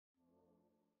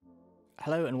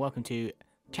Hello and welcome to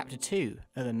Chapter 2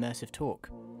 of Immersive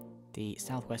Talk, the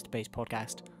Southwest-based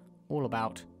podcast all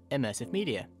about immersive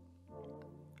media.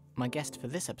 My guest for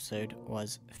this episode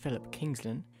was Philip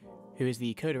Kingsland, who is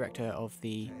the co-director of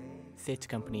the theatre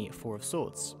company Four of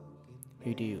Swords,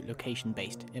 who do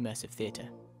location-based immersive theatre.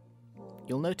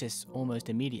 You'll notice almost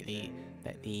immediately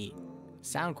that the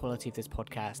sound quality of this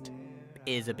podcast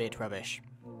is a bit rubbish.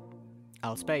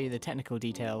 I'll spare you the technical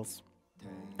details,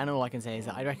 and all I can say is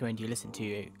that I'd recommend you listen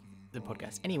to the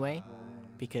podcast anyway,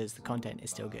 because the content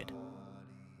is still good.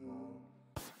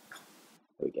 There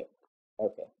we go.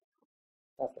 Okay.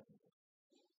 That's looking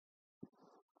good.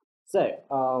 So,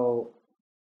 I'll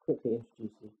quickly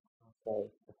introduce you. I'll say,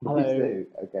 hello,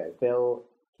 Okay. Phil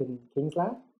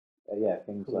Kingsland? Yeah,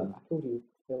 Kingsland. I called you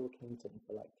Phil Kington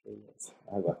for like 3 years.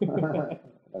 Oh, well.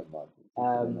 Never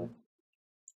mind.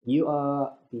 You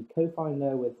are the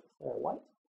co-founder with Sarah White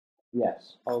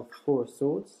Yes. of Four of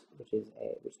Swords, which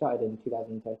started in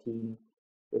 2013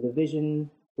 with a vision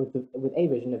of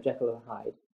Jekyll and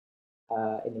Hyde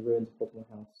in the ruins of Baltimore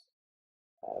House,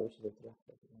 which is a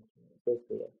dilapidated mansion. It's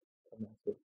basically a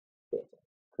immersive theatre.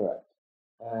 Correct.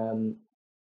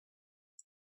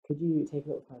 Could you take a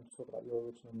little time to talk about your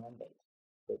original mandate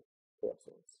with Four of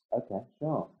Swords? Okay,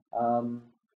 sure.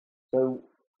 So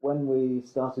when we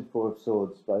started Four of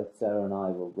Swords, both Sarah and I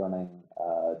were running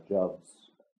jobs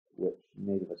which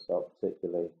neither of us felt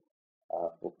particularly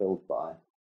fulfilled by,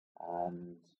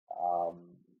 and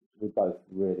we both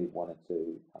really wanted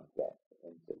to kind of get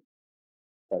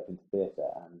into theatre,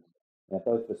 and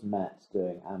both of us met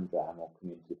doing Amdram or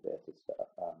community theatre stuff.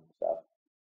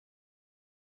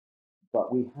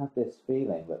 But we had this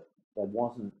feeling that there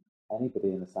wasn't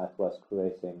anybody in the Southwest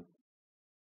creating.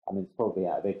 I mean, it's probably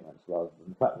out of ignorance rather than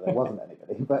the fact that there wasn't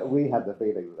anybody, but we had the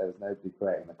feeling that there was nobody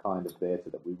creating the kind of theatre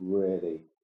that we really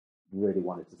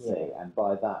wanted to see. Yeah. And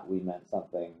by that, we meant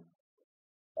something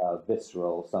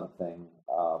visceral, something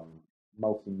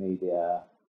multimedia,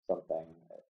 something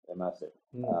immersive,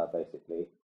 basically.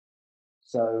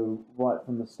 So right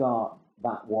from the start,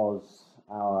 that was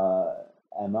our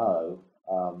MO.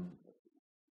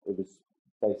 It was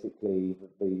basically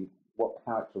what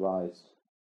characterised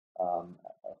a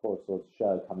Four of Swords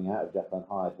show coming out of Jekyll and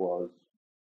Hyde was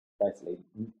basically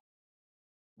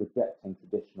rejecting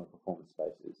traditional performance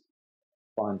spaces,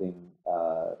 finding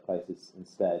places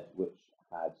instead which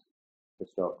had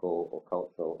historical or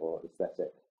cultural or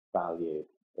aesthetic value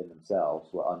in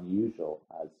themselves, were unusual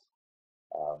as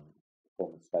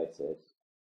performance spaces.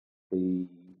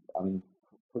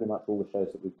 Pretty much all the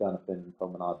shows that we've done have been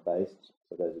promenade based,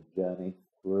 so there's a journey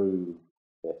through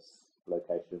this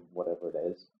location, whatever it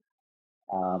is.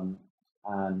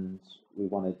 And we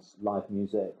wanted live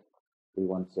music, we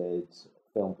wanted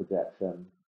film projection,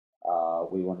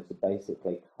 we wanted to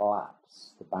basically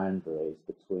collapse the boundaries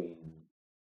between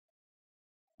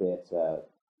theatre,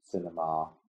 cinema,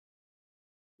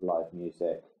 live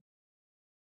music,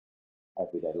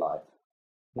 everyday life,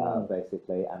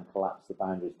 basically, and collapse the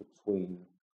boundaries between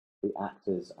the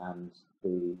actors and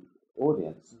the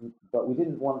audience. But we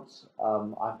didn't want,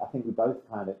 I think we both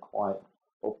found it quite,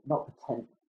 not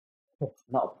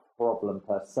a problem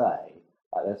per se.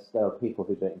 Like there are people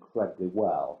who do it incredibly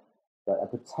well, but a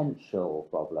potential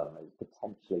problem is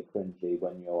potentially cringy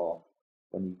when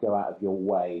you go out of your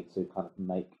way to kind of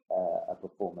make a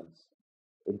performance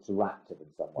interactive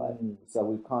in some way. So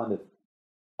we've kind of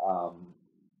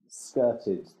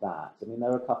skirted that. I mean,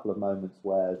 there are a couple of moments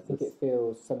where I think it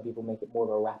feels some people make it more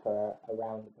of a wrapper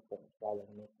around the performance rather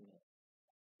than making it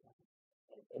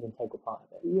an integral part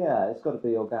of it. Yeah, it's got to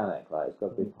be organic, right? It's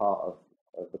got to be part of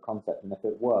the concept, and if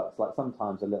it works, like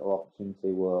sometimes a little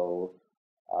opportunity will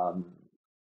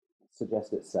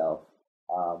suggest itself,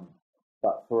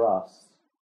 but for us,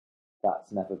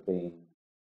 that's never been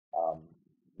a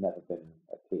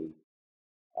key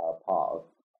part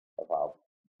of our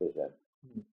vision.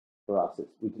 For us,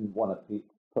 we didn't want to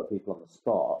put people on the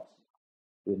spot.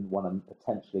 We didn't want to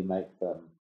potentially make them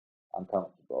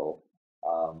uncomfortable.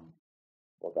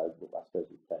 Although I suppose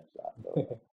we've changed that.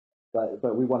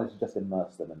 But we wanted to just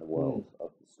immerse them in the world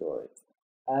of the story.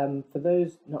 For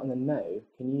those not in the know,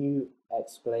 can you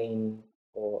explain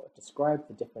or describe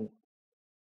the different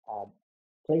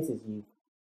places you've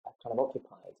kind of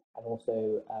occupied, and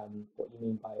also what you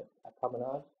mean by a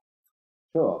promenade?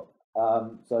 Sure.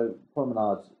 So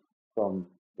promenade, from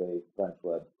the French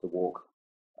word to walk,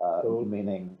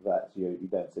 meaning that you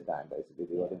don't sit down. Basically,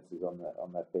 the audience is on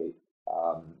their feet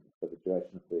for the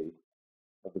duration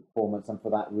of the performance, and for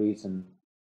that reason,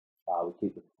 we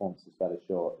keep the performances fairly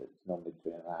short. It's normally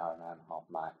between an hour and a half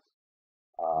max,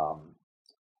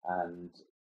 and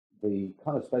the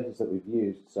kind of spaces that we've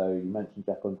used. So you mentioned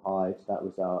Jekyll and Hyde. That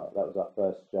was our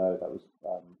first show. That was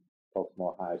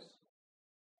Baltimore House,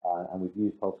 and we've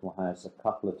used Baltimore House a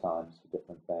couple of times for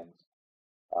different things.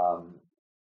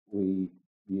 We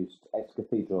used Ex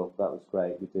Cathedral. That was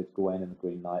great. We did Gawain and the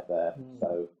Green Knight there.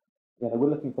 So we're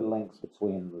looking for links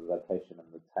between the location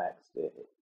and the text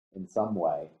in some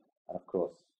way, and of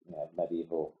course,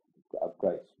 medieval. A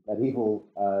great medieval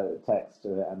text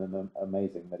and an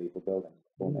amazing medieval building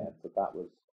for me, and so that was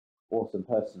awesome.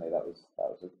 Personally, that was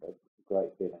a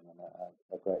great feeling and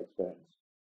a great experience.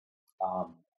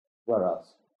 Where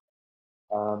else?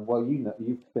 Well,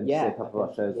 you've been to see a couple of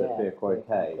our shows at Beer Quarry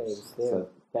Caves. So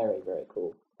very, very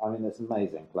cool. I mean, it's an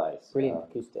amazing place. Brilliant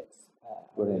acoustics.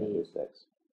 Brilliant acoustics.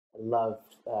 I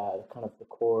loved kind of the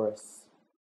chorus,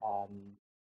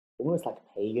 almost like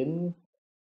pagan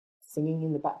singing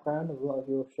in the background of a lot of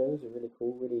your shows are really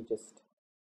cool. Really just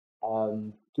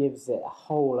gives it a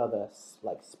whole other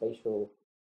like spatial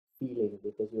feeling,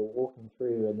 because you're walking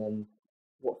through and then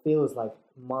what feels like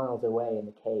miles away in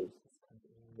the caves, this kind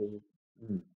of really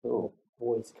cool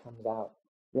voice comes out.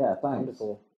 Yeah, thanks.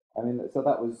 Wonderful. I mean, so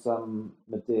that was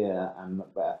Medea and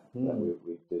Macbeth that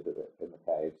we did in the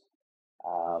caves,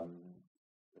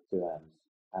 the two ends.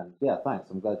 And yeah, thanks.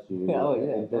 I'm glad you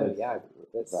enjoyed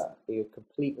that. You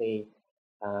completely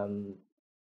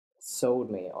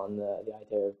sold me on the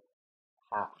idea of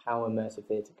how immersive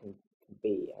theatre can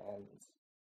be and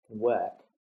can work.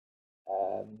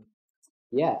 I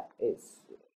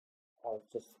was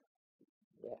just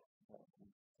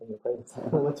in your presence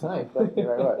all the time. Thank you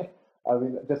very much. I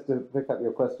mean, just to pick up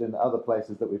your question, other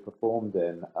places that we performed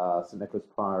in, St Nicholas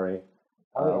Priory,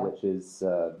 which is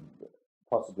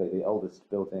possibly the oldest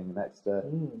building in Exeter.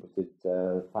 We did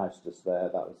Faustus there.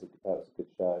 That was a good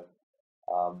show.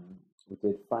 We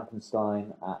did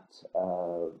Frankenstein at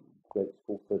Great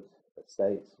Fulford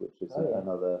Estate, which is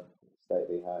another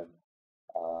stately home.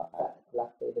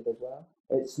 Dilapidated as well.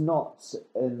 It's not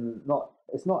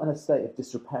in a state of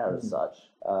disrepair as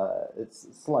such. It's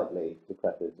slightly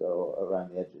decrepit or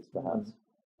around the edges, perhaps.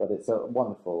 But it's a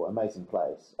wonderful, amazing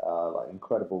place. Like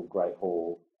incredible, great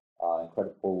hall.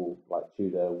 Incredible, like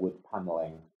Tudor wood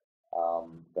paneling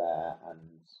there, and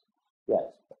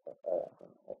yes,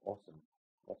 awesome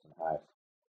house.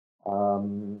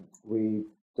 We've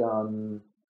done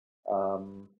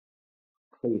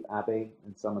Cleve Abbey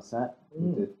in Somerset.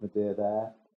 We did Medea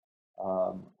there,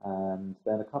 and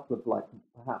then a couple of like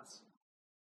perhaps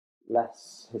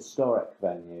less historic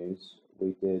venues.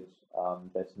 We did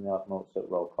Jason and the Argonauts at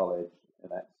Royal College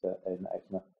in Exeter,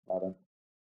 London.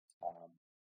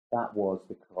 That was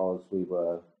because we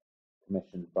were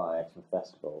commissioned by Exeter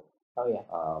Festival.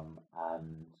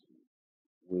 And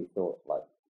we thought, like,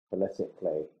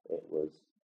 politically, it was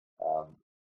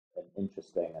an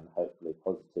interesting and hopefully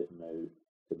positive move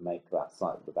to make that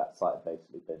site. But that site had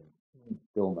basically been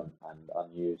dormant and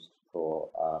unused for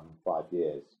 5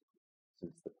 years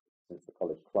since the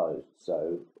college closed.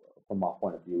 So, from our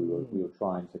point of view, we were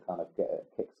trying to kind of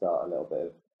kickstart a little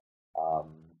bit of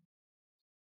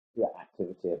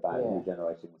activity about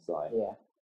regenerating the site.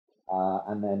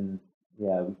 And then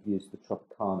we've used the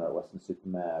Tropicana at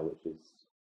Weston-super-Mare, which is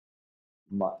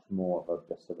much more of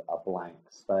just a blank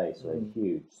space, or a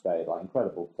huge space, like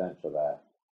incredible potential there.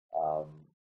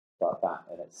 But that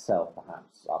in itself,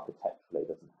 perhaps architecturally,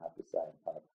 doesn't have the same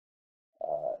kind of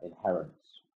inherent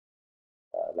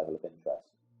level of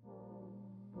interest.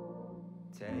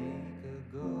 Take a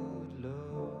good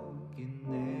look in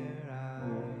their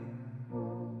eyes.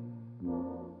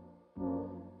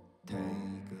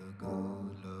 Take a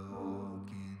good look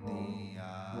in the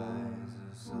eyes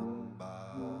of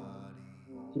somebody.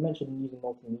 You mentioned using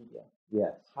multimedia.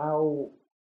 Yes. How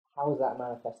is that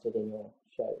manifested in your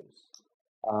shows?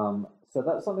 So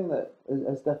that's something that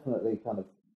has definitely kind of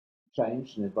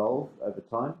changed and evolved over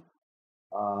time.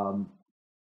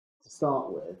 To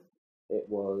start with, it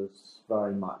was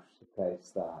very much the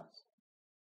case that,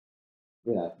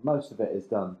 most of it is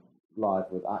done live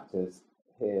with actors.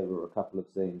 Here were a couple of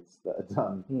scenes that are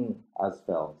done as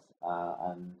films,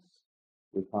 and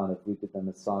we did them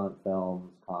as silent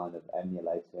films, kind of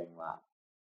emulating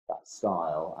that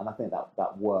style, and I think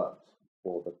that worked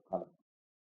for the kind of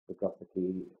the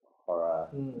gothic-y horror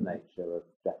nature of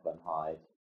Jekyll and Hyde.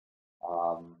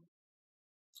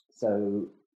 So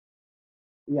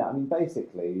yeah, I mean,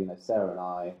 basically, Sarah and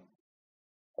I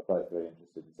are both very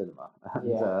interested in cinema,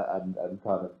 and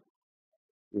kind of,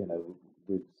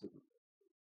 we'd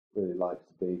really like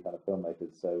to be kind of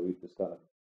filmmakers, so we just kind of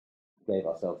gave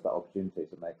ourselves that opportunity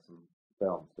to make some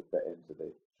films to fit into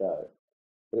the show.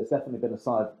 But it's definitely been a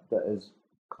side that has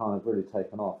kind of really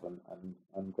taken off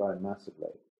and grown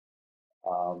massively.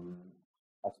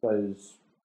 I suppose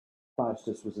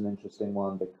Faustus was an interesting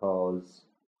one because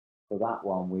for that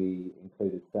one we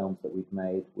included films that we'd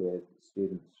made with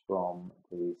students from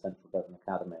the Central Devon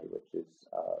Academy, which is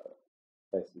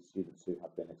basically students who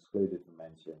have been excluded from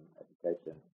mainstream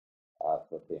education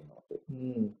for being naughty.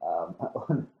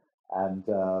 And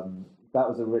that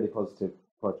was a really positive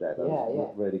project. That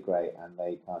was really great, and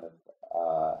they kind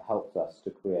of helped us to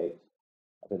create.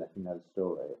 I don't know if you know the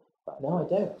story. No, I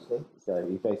don't actually. So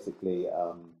he basically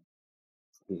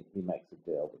he makes a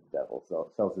deal with the devil,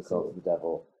 sells his soul to the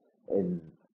devil in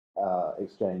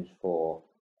exchange for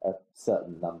a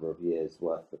certain number of years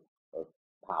worth of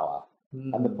power.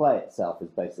 And the play itself is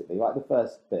basically like the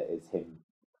first bit is him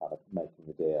kind of making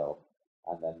the deal,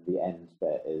 and then the end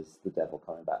bit is the devil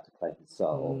coming back to claim his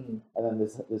soul, and then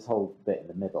there's this whole bit in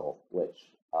the middle,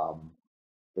 which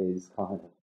is kind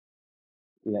of,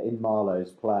 you know, in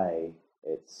Marlowe's play,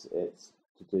 it's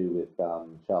to do with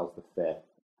Charles V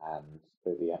and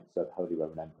the episode Holy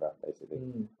Roman Emperor, basically,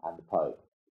 and the Pope.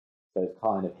 So it's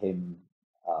kind of him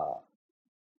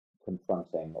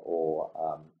confronting or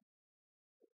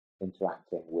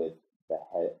interacting with the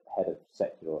head of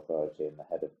secular authority and the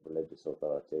head of religious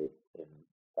authority in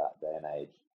that day and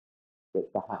age, which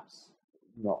perhaps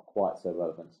not quite so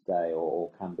relevant today, or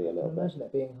can be a little bit. Imagine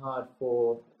it being hard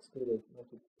for excluded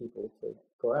people to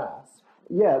grasp.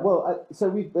 Yeah, well, so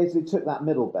we basically took that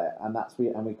middle bit,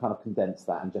 and we kind of condensed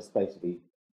that and just basically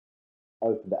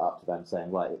opened it up to them,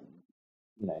 saying, right,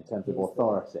 you know, in terms of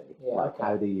authority,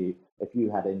 how do you, if you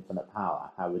had infinite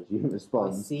power, how would you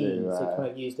respond? I see. To, so you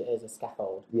kind of used it as a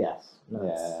scaffold. Yes. Nice.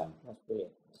 Yeah. That's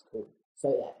brilliant. That's cool.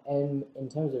 So, in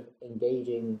terms of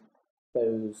engaging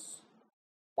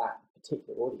that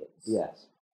particular audience, yes.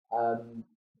 Do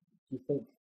you think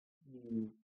you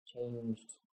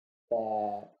changed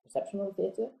their perception of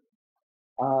theatre?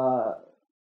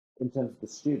 In terms of the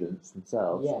students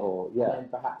themselves, and then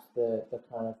perhaps the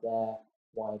kind of their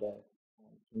wider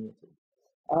community.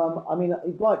 I mean,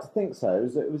 I'd like to think so.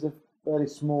 It was a fairly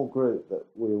small group that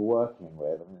we were working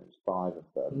with. I mean, it was 5 of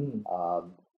them.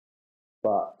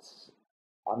 But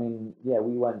I mean,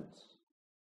 we went.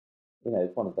 You know,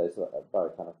 it's one of those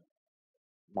very kind of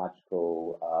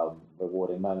magical,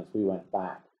 rewarding moments. We went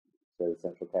back to the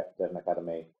Central Devon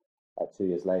Academy 2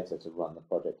 years later to run the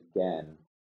project again,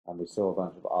 and we saw a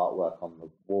bunch of artwork on the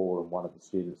wall, and one of the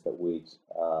students that we'd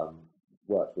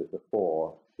worked with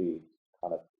before, she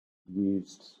kind of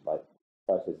used like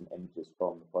photos and images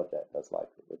from the project as like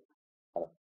kind of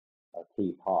a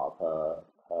key part of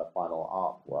her final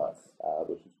artwork,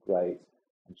 which was great.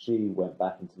 And she went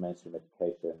back into mainstream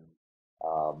education,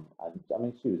 and I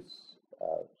mean she was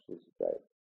a great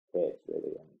kid,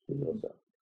 really, and she was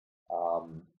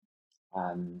awesome.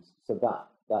 And so that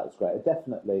was great. It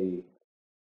definitely,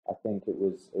 I think it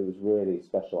was really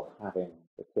special having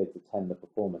the kids attend the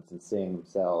performance and seeing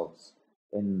themselves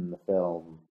in the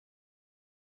film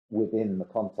within the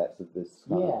context of this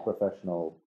kind of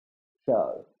professional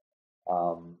show.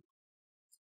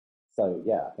 So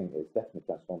yeah, I think it's definitely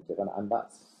transformative, and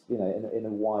that's, you know, in a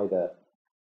wider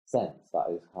sense, that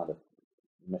is kind of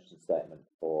mission statement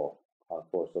for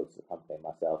Forest Swords, the company, and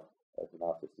myself as an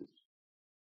artist.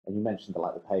 And you mentioned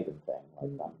the pagan thing.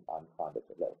 Like I'm kind of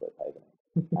a little bit pagan,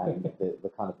 and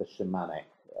the kind of the shamanic,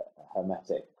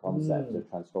 hermetic concept of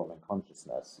transforming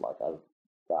consciousness.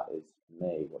 That is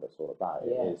me what it's all about.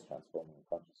 It is transforming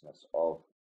the consciousness of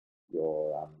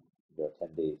your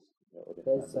attendees, your audience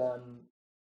There's members.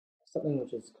 Something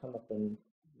which has come up in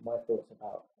my thoughts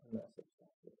about immersive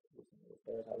stuff recently.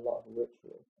 There is a lot of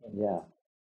ritual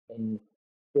in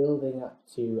building up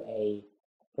to a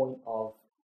point of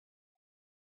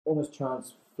almost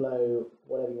trance flow,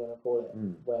 whatever you want to call it,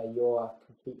 where you're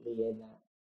completely in that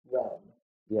realm.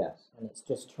 Yes. And it's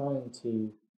just trying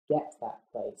to get to that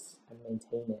place and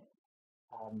maintain it,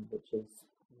 which is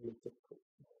really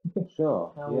difficult.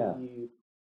 Sure. How have you,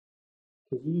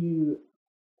 because you,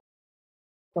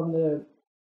 from the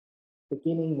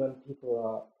beginning when people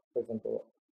are, for example,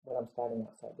 when I'm standing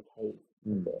outside the cave,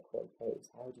 the Aquarium caves,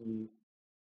 how do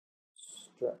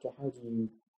you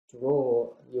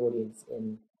draw the audience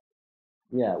in?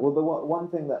 Yeah, well, the one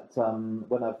thing that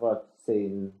whenever I've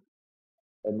seen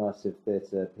immersive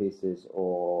theatre pieces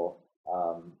or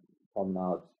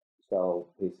promenade style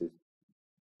pieces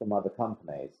from other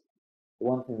companies, the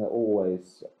one thing that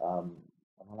always am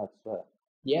I allowed to swear?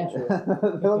 Yeah, sure.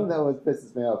 The one that always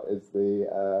pisses me off is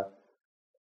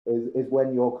is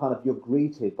when you're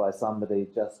greeted by somebody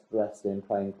just dressed in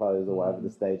plain clothes or whatever, the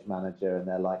stage manager, and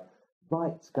they're like,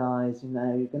 right, guys, you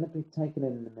know, you're going to be taken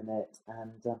in a minute,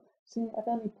 and see, are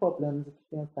there any problems? If you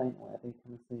feel faint or whatever, you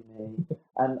come and see me.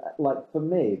 And like for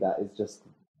me, that is just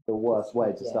the worst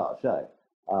way to start a show.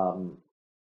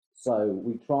 So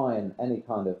we try and any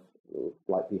kind of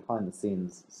like behind the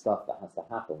scenes stuff that has to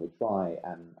happen, we try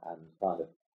and kind of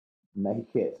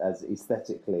make it as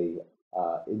aesthetically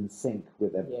in sync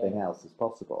with everything else as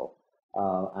possible.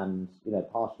 And you know,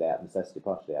 partially out of necessity,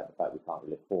 partially out of the fact we can't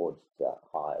really afford to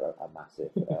hire a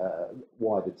massive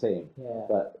wider team. Yeah.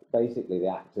 But basically, the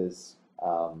actors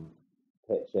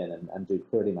pitch in and do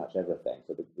pretty much everything.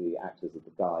 So the actors are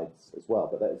the guides as well.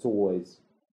 But it's always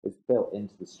built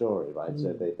into the story, right?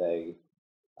 So they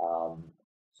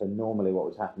so normally what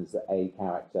would happen is that a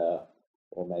character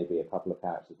or maybe a couple of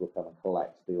characters will come and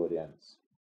collect the audience,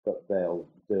 but they'll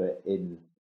be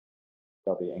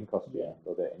in costume,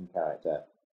 they'll do it in character,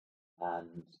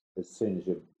 and as soon as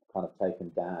you're kind of taken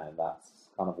down, that's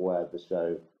kind of where the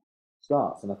show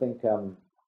starts. And I think you're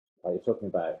talking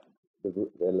about the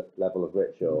level of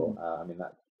ritual. I mean,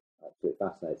 that absolutely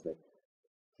fascinates me.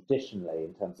 Traditionally,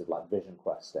 in terms of like vision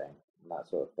questing and that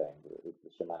sort of thing, the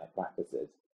shamanic practices,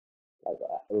 like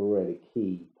a really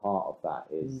key part of that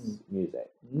is music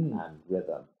and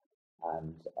rhythm,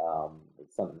 and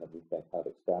it's something that we've been kind of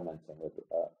experimenting with.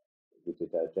 We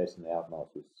did Jason the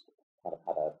Alchemist, who's kind of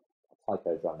had a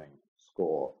taiko drumming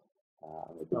score.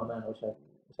 And we did, oh man, I wish I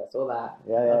saw that.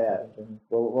 Yeah.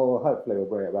 Well, hopefully we'll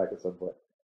bring it back at some point.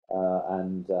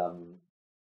 And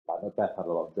like Macbeth had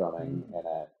a lot of drumming in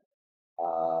it.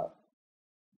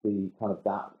 The kind of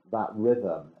that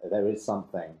rhythm, there is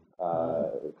something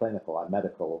clinical, like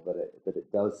medical, that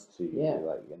it does to you,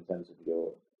 like in terms of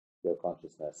your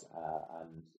consciousness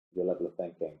and your level of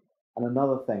thinking. And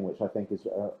another thing which I think is,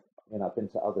 I've been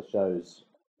to other shows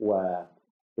where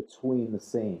between the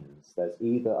scenes there's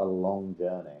either a long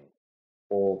journey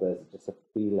or there's just a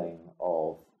feeling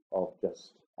of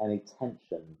just any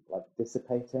tension like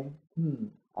dissipating.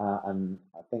 And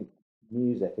I think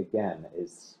music again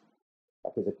is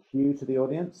a cue to the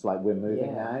audience, like we're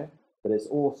moving now, but it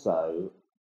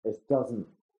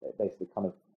basically kind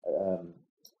of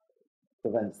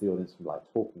prevents the audience from like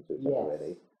talking to each other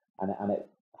really, and it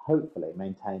hopefully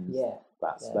maintains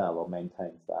that spell or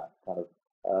maintains that kind of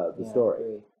the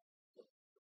story.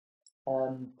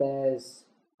 I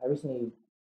recently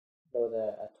there was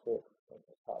a talk as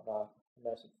part of our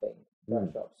immersive thing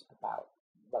workshops about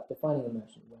like defining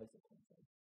immersion. Where does it come from?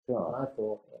 Sure. And I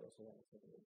thought it was a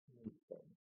relatively new thing,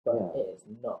 but it is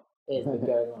not. It has been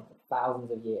going on for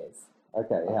thousands of years.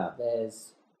 Okay,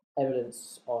 There's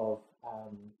evidence of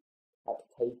like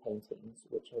cave paintings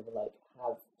which are like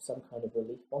have some kind of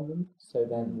relief on them. So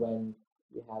then when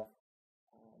you have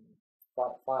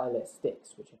firelit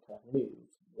sticks which are kind of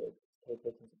moved, the cave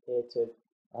paintings appear to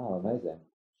amazing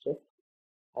shift.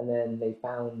 And then they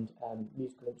found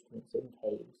musical instruments in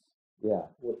caves,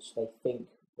 which they think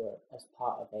were as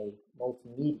part of a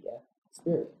multimedia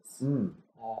experience in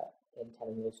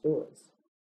telling those stories.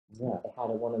 Yeah. They had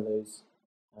one of those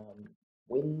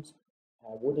wooden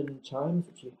chimes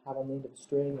which you have on the end of a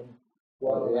string and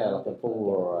like a bull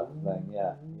or a thing,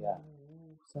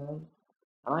 sound.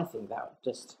 And I think that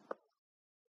just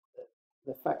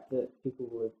the fact that people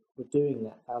were doing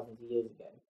that thousands of years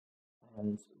ago,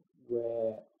 and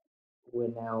we're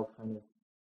now kind of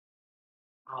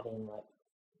adding like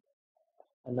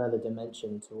another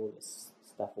dimension to all this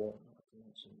stuff, or not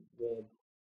dimension. We're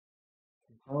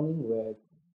compounding. We're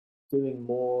doing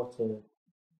more to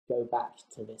go back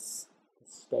to this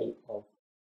state of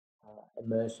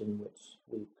immersion, which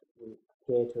we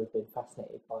appear to have been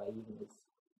fascinated by even as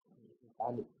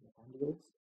Neanderthals.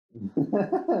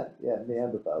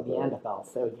 Neanderthals.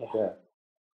 So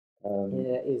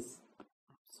it is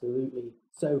absolutely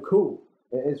so cool.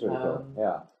 It is really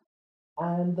cool.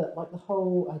 And like the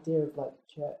whole idea of like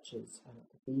churches and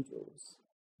cathedrals,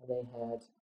 and they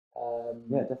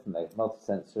had definitely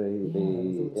multisensory,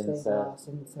 the incense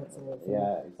and everything.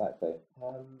 Yeah, exactly.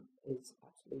 Is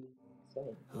absolutely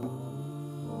insane.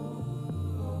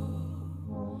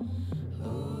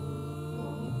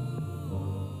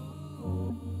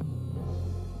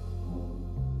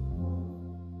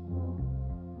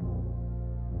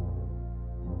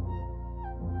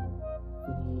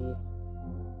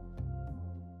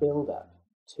 The build up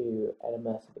to an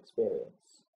immersive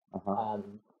experience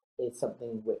is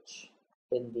something which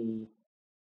in the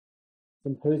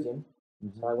symposium,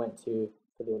 so I went to,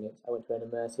 for the audience, I went to an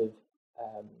immersive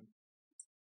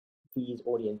fees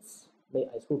audience.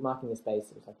 It's called Marking the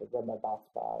Space. It was like a run by Bath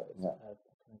Bar. It was a kind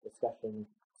of discussion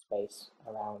space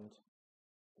around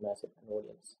immersive and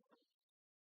audience.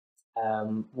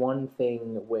 One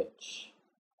thing which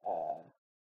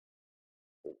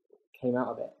came out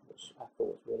of it, which which I thought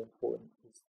was really important,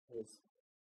 is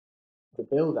the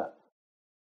build-up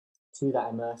to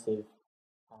that immersive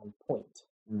point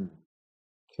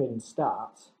can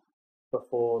start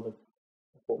before the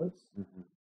performance.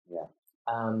 Yeah.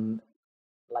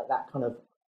 Like that kind of,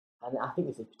 and I think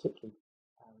this is particularly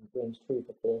rings true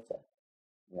for theatre,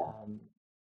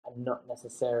 and not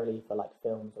necessarily for like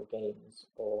films or games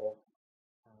or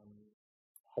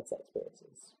headset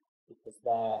experiences, because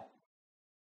they're,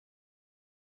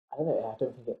 I don't know, I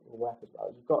don't think it will work as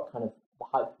well. You've got kind of the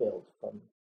hype build from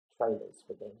trailers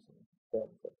for games and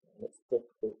films, and it's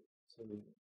difficult to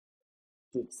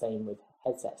do the same with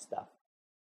headset stuff.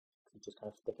 You just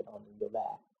kind of stick it on and you're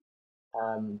there.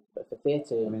 But for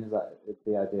theatre, I mean, is that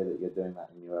the idea that you're doing that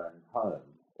in your own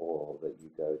home, or that you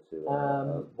go to?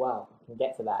 Well, I can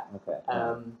get to that. Okay.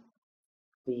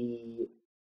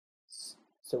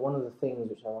 So one of the things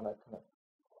which I want to kind of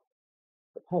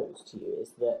propose to you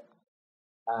is that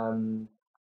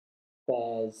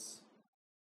there's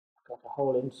like a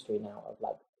whole industry now of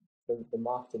like the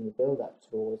marketing, the build up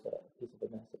towards a piece of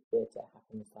immersive theatre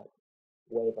happens like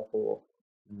way before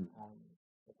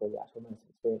the actual immersive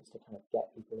experience, to kind of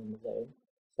get people in the zone.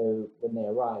 So when they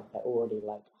arrive, they're already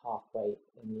like halfway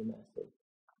in the immersive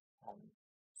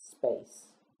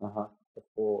space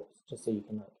before, just so you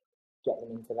can like get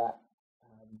them into that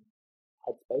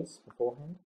headspace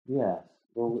beforehand. Yes.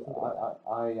 Well,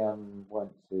 I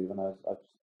went to, I've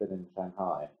just been in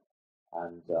Shanghai,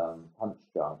 and Punch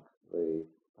Drunk, the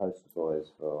poster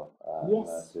boys for yes,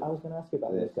 immersive. I was going to ask you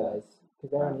about those guys,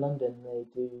 because they're in London. They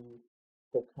do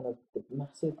the kind of the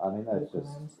massive. I mean, they're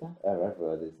stuff. They're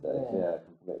everywhere these days. Yeah,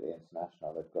 completely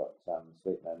international. They've got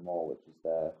Sleep No More, which is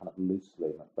their kind of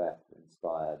loosely Macbeth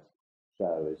inspired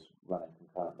show, is running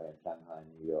concurrently in Shanghai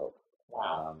and New York.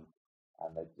 Wow.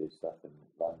 And they do stuff in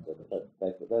London.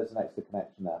 But there's an extra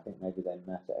connection there. I think maybe they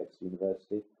met at Exeter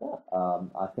University.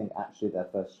 I think actually their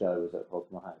first show was at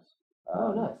Baltimore House.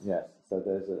 Oh, nice. Yes, so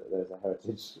there's a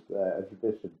heritage, a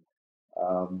tradition.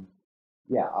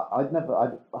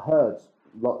 I'd heard,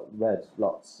 read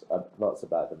lots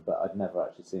about them, but I'd never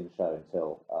actually seen a show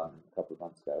until a couple of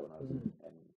months ago when I was in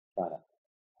China.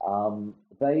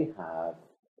 They have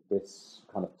this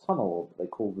kind of tunnel that they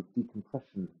call the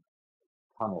decompression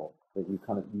tunnel, that you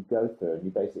go through, and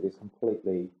you basically, it's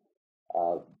completely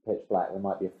pitch black. There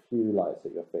might be a few lights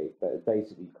at your feet, but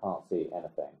basically you can't see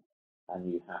anything, and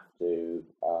you have to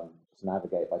just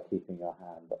navigate by keeping your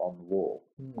hand on the wall,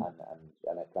 and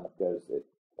it kind of goes, it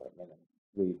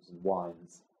weaves and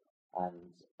winds,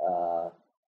 and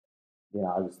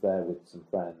I was there with some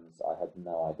friends. I had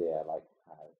no idea like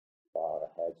how far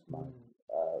ahead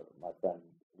my friend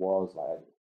was, like,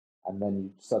 and then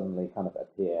you suddenly kind of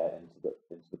appear into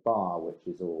the bar, which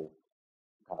is all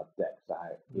kind of decked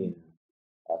out in,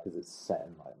 because it's set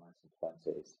in like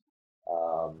 1920s.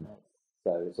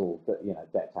 So it's all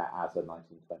decked out as a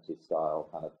 1920s style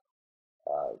kind of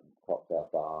cocktail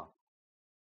bar.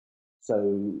 So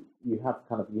you have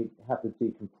the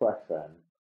decompression,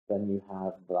 then you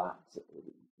have that,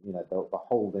 the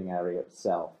holding area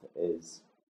itself is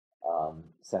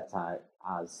set out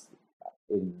as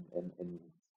in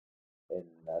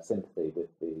sympathy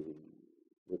with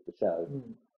the show.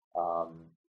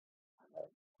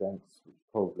 Drinks, which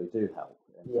probably do help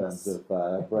in terms of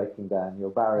breaking down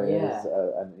your barriers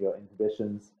and your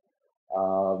inhibitions,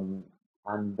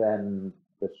 and then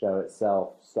the show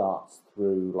itself starts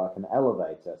through like an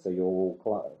elevator. So you're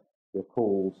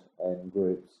called in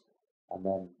groups, and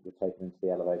then you're taken into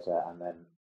the elevator, and then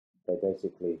they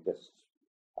basically just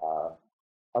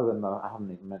other than I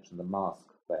haven't even mentioned the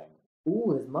mask thing.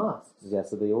 Ooh, there's masks. Yeah,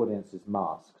 so the audience is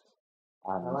masked,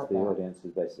 and the audience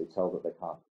is basically told that they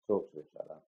can't talk to each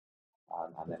other,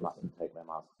 and they mustn't take their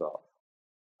masks off.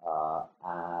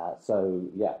 So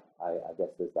I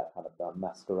guess there's that kind of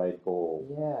masquerade ball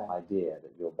idea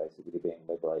that you're basically being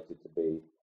liberated to be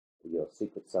your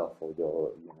secret self, or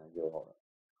your.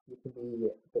 You can be a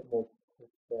bit more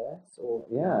perverse, or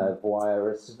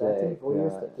voyeuristic.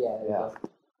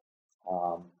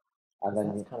 And then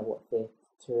that's kind of what theatre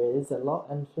is a lot,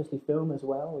 and especially film as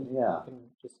well. Where you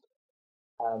can just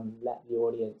let the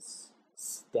audience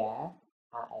stare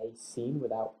at a scene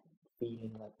without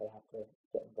feeling like they have to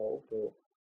get involved, or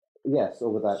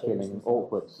without feeling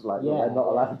awkward, like they're not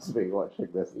allowed to be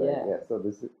watching this thing. So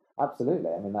this absolutely.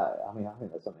 I think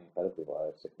there's something incredibly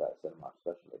voyeuristic about cinema,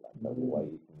 especially like the way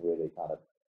you can really kind of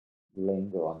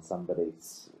linger on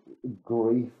somebody's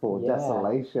grief or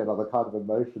desolation, or the kind of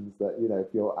emotions that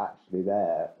if you're actually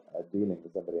there dealing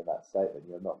with somebody in that state, then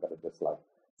you're not going to just like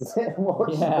sit and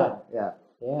watch them.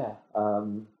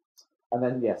 And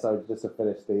then, so just to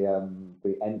finish,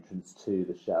 the entrance to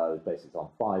the show, basically it's on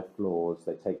 5 floors.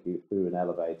 They take you through an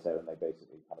elevator and they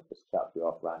basically kind of just chuck you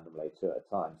off randomly 2 at a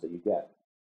time. So you get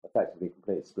effectively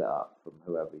completely split up from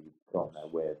whoever you've gone there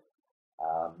with.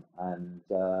 And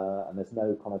there's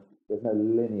no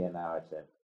linear narrative.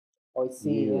 Oh, I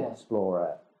see. You Yeah. explore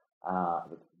it.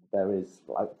 There is,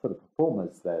 like, for the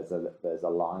performers, there's a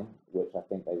line which I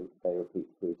think they repeat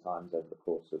 3 times over the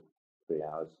course of 3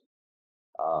 hours.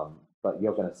 But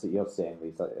you're seeing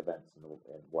these events in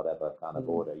whatever kind of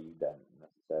order. You don't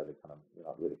necessarily you're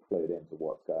not really clued into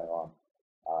what's going on.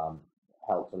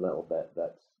 Helped a little bit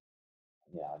that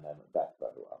I know Macbeth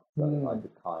very well, so I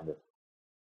could kind of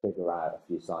figure out a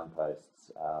few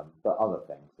signposts. But other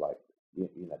things like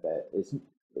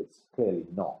it's clearly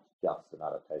not just an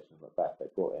adaptation of Macbeth. They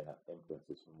brought in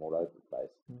influences from all over the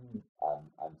place,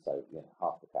 and so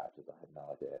half the characters I had no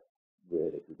idea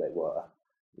really who they were.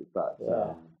 But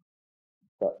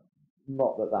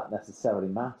not that necessarily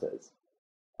matters.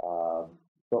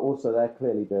 But also they're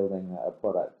clearly building a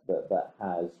product that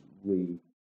has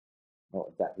not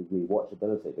exactly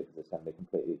rewatchability, because it's going to be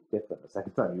completely different the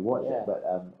second time you watch it, but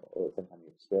or the second time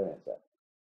you experience it.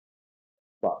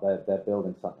 But they're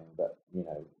building something that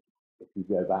if you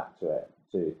go back to it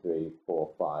 2, 3, 4,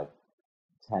 5,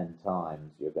 10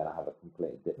 times, you're going to have a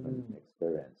completely different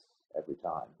experience every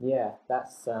time. Yeah,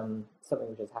 that's something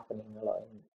which is happening a lot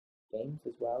in games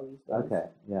as well these days. Okay,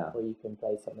 yeah. Where you can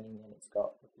play something and it's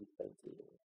got repeatability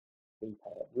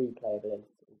or replayability.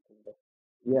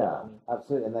 Yeah,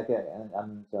 absolutely. And they're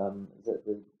getting is it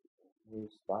the new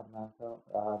Spider-Man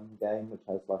game, which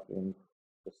has like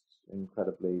just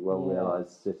incredibly well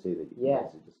realized city that you can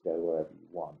basically just go wherever you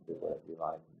want, do whatever you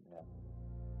like.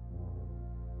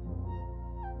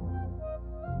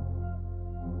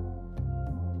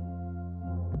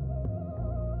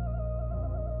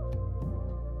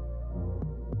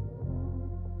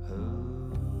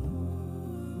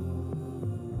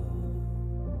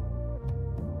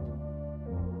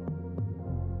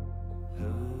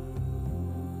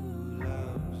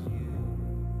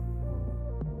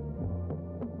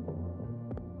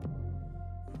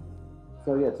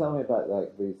 So tell me about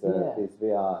like these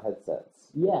VR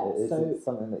headsets. Yeah, is it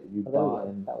something that you buy?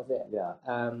 That was it. Yeah.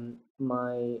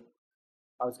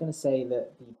 I was going to say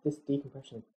that this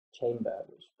decompression chamber,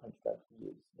 which punch drugs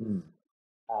use, is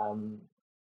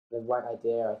the right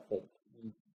idea, I think.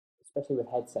 Especially with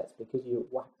headsets, because you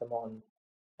whack them on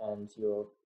and you're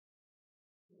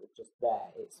just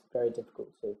there. It's very difficult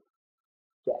to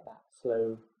get that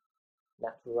slow,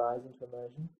 natural rise into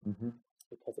immersion.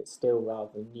 Because it's still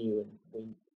rather new,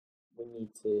 and we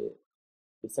need to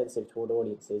be sensitive toward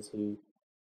audiences who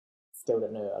still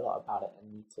don't know a lot about it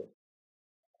and need to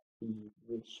be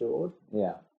reassured.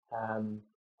 Yeah.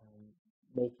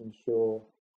 Making sure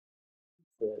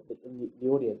the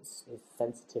audience is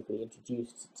sensitively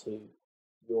introduced to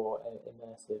your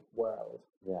immersive world.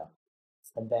 Yeah.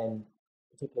 And then,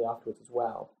 particularly afterwards as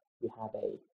well, you have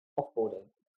a offboarding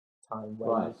time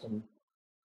where you can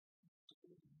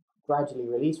gradually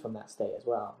release from that state as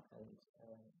well,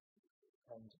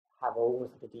 and have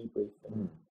almost like a debrief and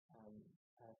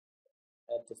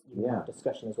have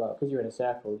discussion as well. Because you're in a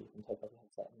circle, you can take off your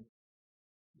headset and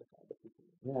look at other people.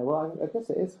 Yeah, well, I guess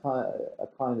it is a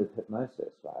kind of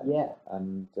hypnosis, right? Yeah.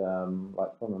 And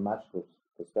like from a magical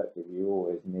perspective, you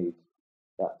always need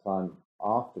that time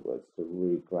afterwards to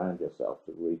re-ground yourself,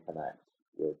 to reconnect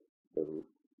with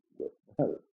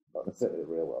not necessarily the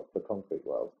real world, the concrete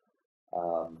world.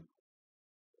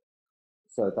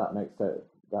 So that makes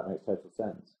total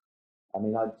sense. I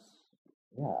mean, I'd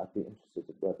be interested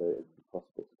in whether it would be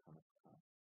possible to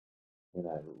kind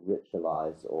of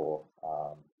ritualize or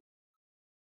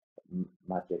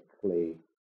magically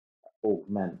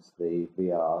augment the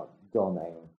VR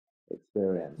donning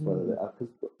experience. Whether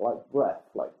because like breath,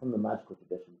 like from the magical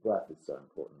tradition, breath is so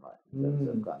important, right? In terms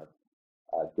of kind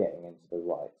of getting into the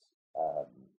right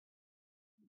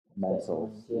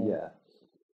mental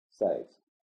state,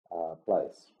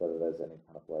 place. Whether there's any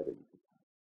kind of way that you could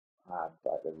have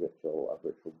like a ritual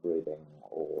breathing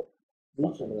or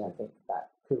visually, I think that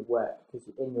could work, because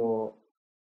in your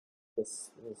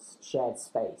this shared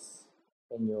space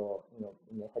in your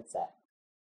headset,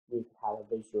 you could have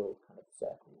a visual kind of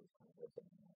circle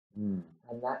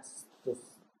and that's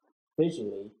just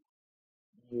visually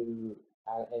you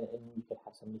and you could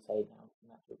have somebody say, now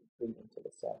naturally breathe into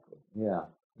the circle, and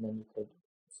then you could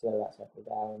slow that circle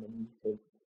down, and then you could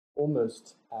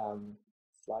almost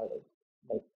slightly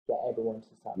get everyone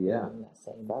to start breathing that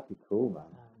same. That'd be cool,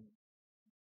 man.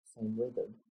 Same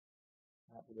rhythm.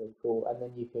 That'd be really cool. And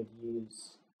then you could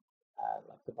use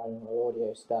like the binaural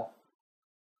audio stuff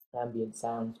ambient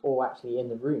sounds, or actually in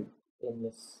the room in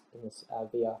this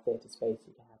VR theatre space.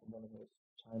 You can have one of those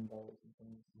chime bowls and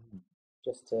things,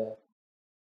 just to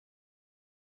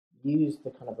use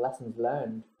the kind of lessons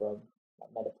learned from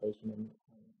like meditation and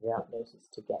hypnosis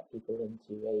to get people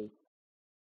into a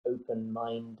open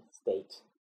mind state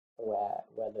where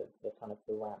the kind of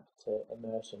the ramp to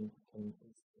immersion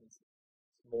is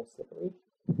more slippery.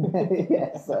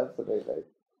 Yes, absolutely.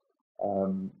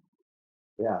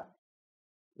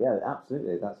 Yeah,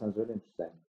 absolutely. That sounds really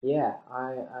interesting. Yeah,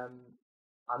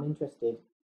 I'm interested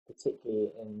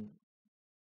particularly in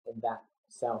that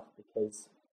self, because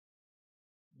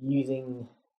using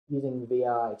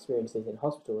VR experiences in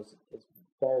hospitals is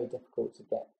very difficult to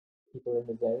get people in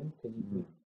the zone, because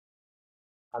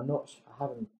I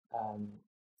haven't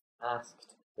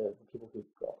asked the people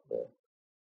who've got the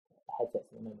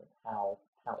headsets at the moment how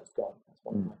it's gone. That's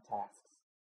one of my tasks.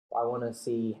 But I want to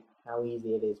see how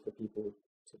easy it is for people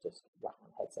to just whack on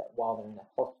a headset while they're in a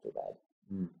hospital bed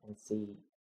and see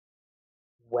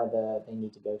whether they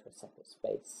need to go to a separate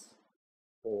space,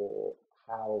 or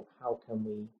how can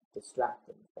we distract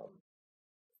them from,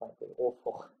 frankly,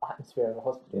 awful atmosphere of a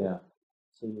hospital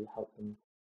to help them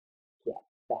get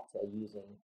better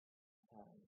using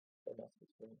immersive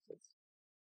experiences.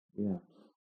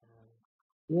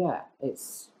 Yeah,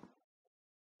 it's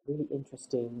really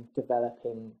interesting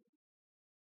developing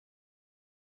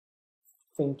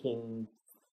thinking,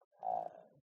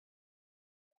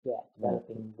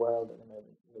 developing world at the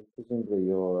moment. Presumably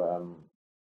you're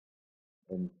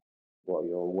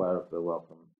you're aware of the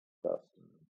Welcome Trust and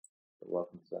the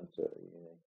Welcome Centre at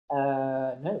uni?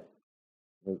 No.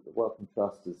 The Welcome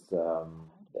Trust is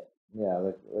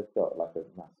they've got like a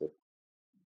massive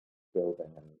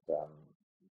building and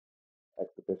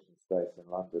exhibition space in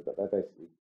London, but they're basically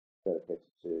dedicated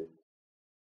to,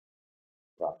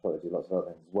 well, I'm sure they do lots of other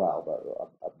things as well, but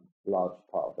a large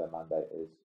part of their mandate is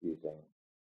using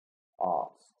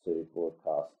arts to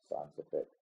broadcast scientific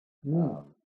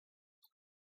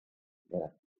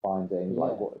findings,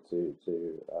 like what to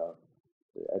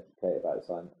educate about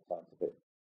scientific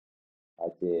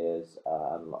ideas,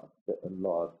 and a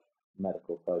lot of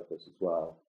medical focus as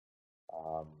well.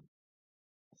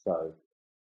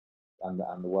 And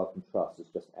the Welcome Trust has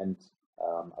just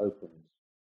opened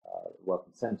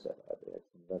Welcome Centre at the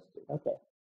university. Okay.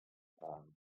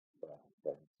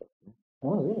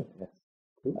 Oh, really? Yes.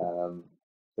 Cool.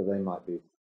 So they might be.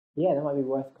 Yeah, that might be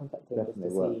worth contacting. Definitely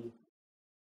just to worth see.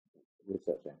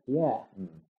 Researching. Yeah.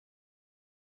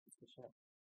 For sure.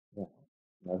 Yeah.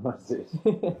 No, that's it.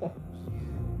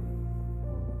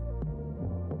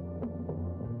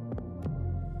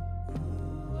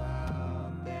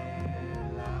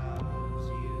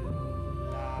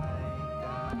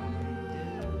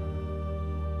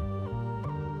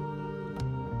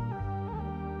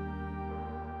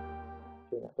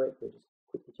 During that break, we were just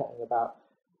quickly chatting about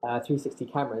 360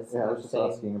 cameras. Yeah, I was just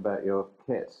asking about your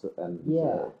kit and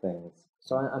things.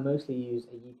 So I mostly use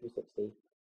a U360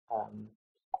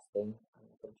 thing. I'm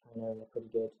from China, and they're pretty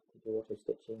good. They do auto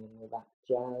stitching and all that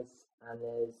jazz. And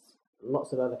there's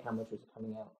lots of other cameras which are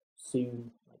coming out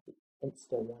soon, like the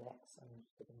Insta1X I'm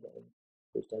interested in getting,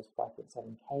 which does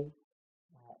 5.7K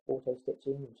auto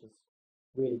stitching, which is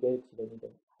really good because you don't need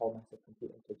a whole massive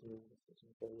computer to do all the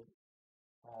stitching for you.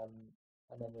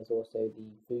 And then there's also the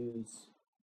Vooz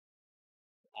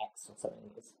X or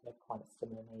something. They're quite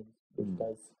similar names, which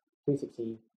does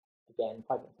 360, again,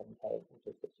 5.7K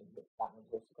auto stitching, but that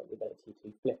one's also got the ability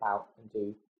to flip out and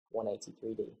do 180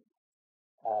 3D,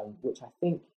 which I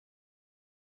think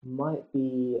might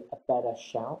be a better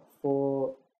shout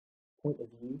for point of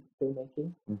view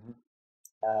filmmaking,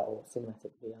 or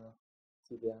cinematic VR,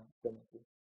 CVR filmmaking,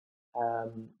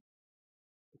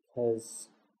 because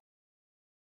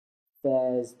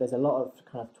there's a lot of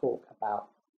kind of talk about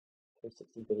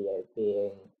 360 video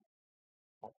being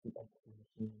like the ultimate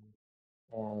machine,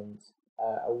 and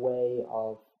a way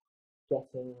of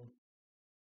getting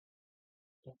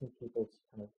people to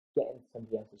kind of get in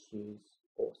somebody else's shoes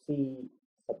or see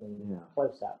something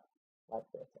close up like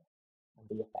theatre and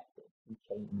be affected and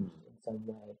changed in some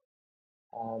way.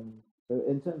 So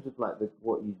in terms of like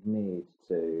what you'd need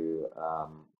to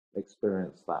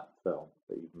experience that film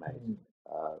that you've made,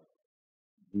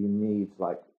 do you need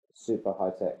like super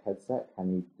high tech headset?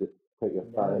 Can you just put your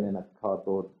phone in a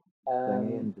cardboard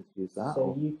thingy and just use that?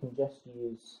 So you can just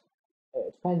use.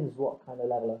 It depends what kind of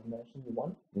level of immersion you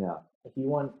want. Yeah. If you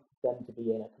want them to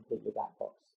be in a completely black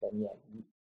box, then you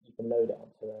can load it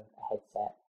onto a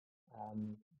headset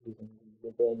using the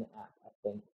Within app, I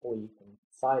think, or you can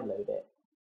sideload it,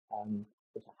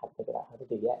 which I haven't figured out how to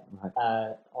do yet,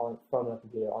 from a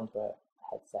computer onto a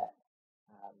headset.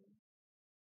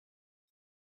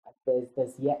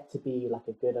 there's yet to be like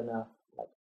a good enough like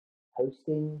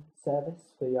hosting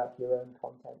service for your own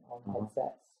content on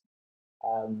headsets.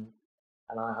 And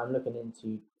I'm looking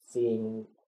into seeing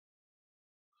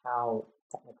how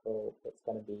technical it's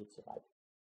going to be to like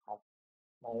have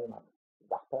my own like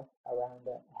wrapper around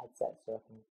a headset, so I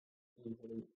can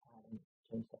easily add and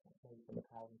change stuff like from the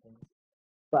cloud and things.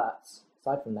 But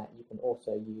aside from that, you can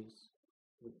also use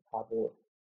cardboard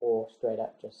or straight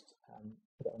up just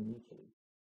put it on YouTube,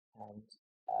 and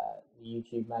the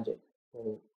YouTube magic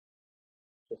will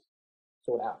just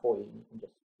sort it out for you, and you can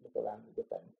just look around with your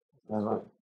phone. Oh, right.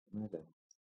 Amazing.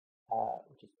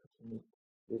 Which is pretty neat.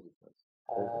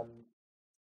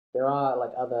 There are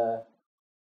like other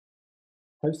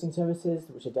hosting services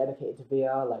which are dedicated to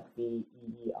VR, like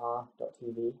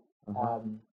VEER.tv.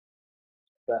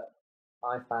 But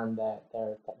I found that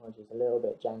their technology is a little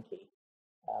bit janky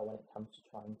when it comes to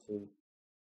trying to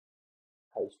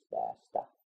host their stuff.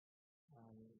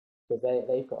 Because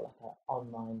they've got like an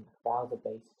online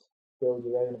browser-based build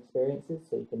your own experiences,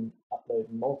 so you can upload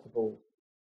multiple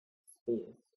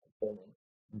spheres of filming,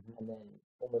 and then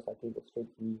almost like Google Street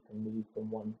View, you can move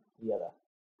from one to the other.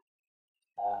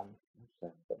 I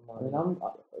mean, I'm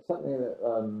something that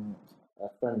a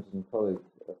friend and colleague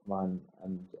of mine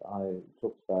and I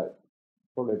talked about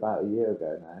probably about a year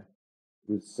ago now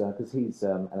was because he's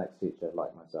an ex-teacher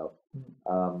like myself,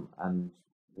 and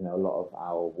you know a lot of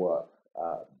our work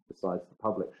besides the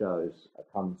public shows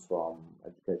comes from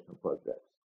educational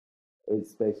projects.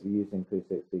 It's basically using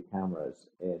 360 cameras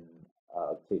in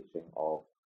teaching of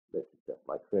literature,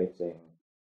 like creating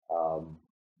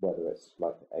whether it's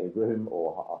like a room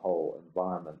or a whole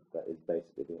environment that is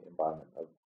basically the environment of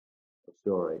a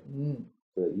story.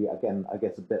 So that you, again, I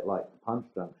guess a bit like the Punch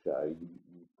Drunk show,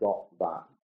 you've got that,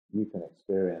 you can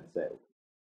experience it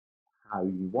how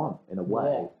you want in a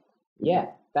way.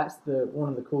 Yeah, that's one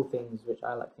of the cool things which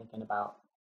I like thinking about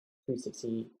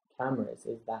 360 cameras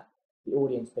is that the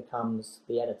audience becomes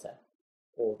the editor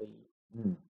or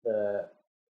the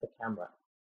camera,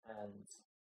 and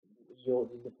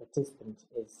the participant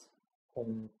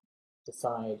can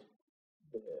decide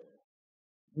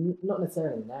not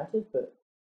necessarily the narrative, but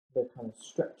the kind of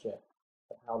structure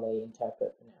of how they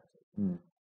interpret the narrative,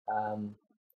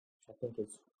 which I think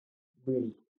is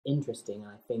really interesting.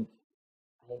 I think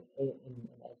in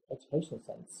an educational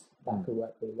sense that could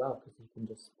work really well, because you can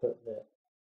just put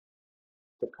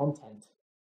the content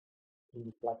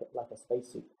in like a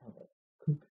spacesuit,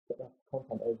 put the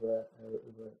content over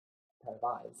a pair of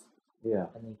eyes. Yeah.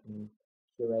 And they can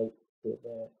curate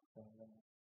the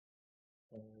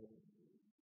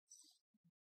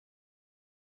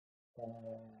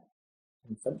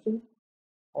consumption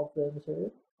of the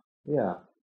material. Yeah.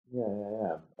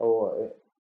 Or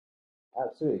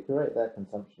absolutely curate their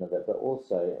consumption of it, but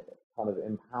also kind of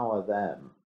empower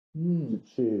them to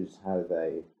choose how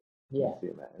they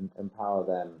consume it, and empower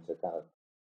them to kind of,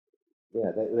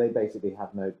 they basically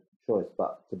have no choice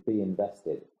but to be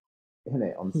invested in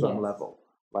it on some level.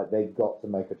 Like they've got to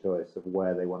make a choice of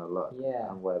where they want to look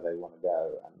and where they want to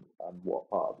go, and what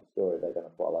part of the story they're going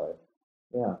to follow.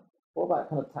 Yeah. What about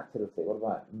kind of tactility? What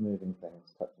about moving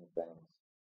things, touching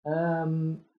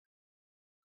things?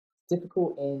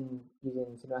 Difficult in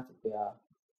using cinematic VR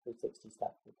 360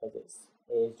 stuff because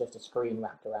it is just a screen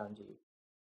wrapped around you.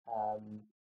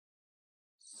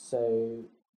 So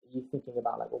are you thinking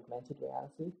about like augmented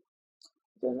reality?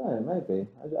 I don't know, maybe.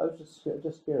 I was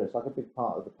just curious. Like a big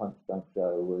part of the Punch Drunk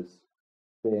show was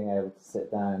being able to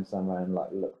sit down somewhere and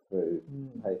like look through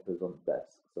papers on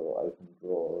desks or open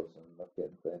drawers and look at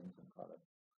things and kind of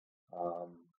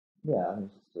I mean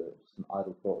it's just an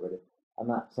idle thought really. And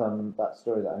that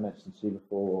story that I mentioned to you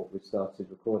before we started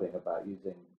recording about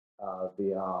using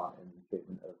VR in the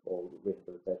treatment of or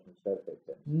rehabilitation of stroke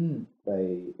victims,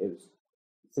 it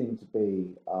seemed to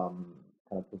be kind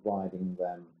of providing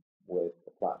them with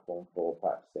a platform for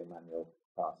practicing manual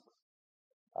tasks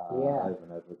over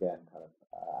and over again, kind of,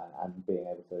 and being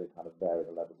able to kind of vary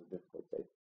the levels of difficulty.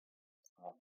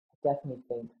 I definitely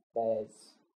think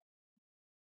there's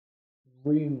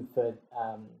room for,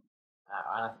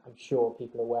 I'm sure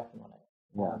people are working on it.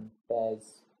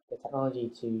 There's the technology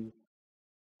to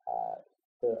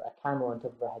for a camera on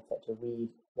top of a headset to read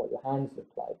what your hands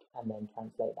look like and then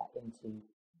translate that into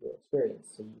your experience.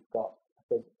 So you've got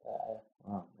a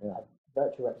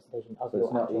virtual representation of your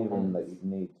actual hands. So it's not even hands. that you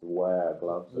need to wear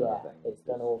gloves or anything. It's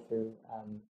done all through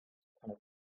kind of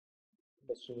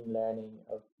machine learning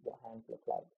of what hands look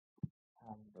like,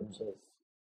 which is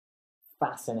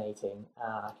fascinating.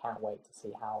 I can't wait to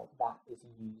see how that is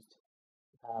used,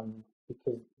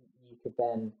 because you could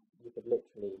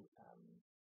literally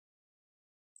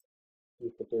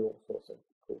you could do all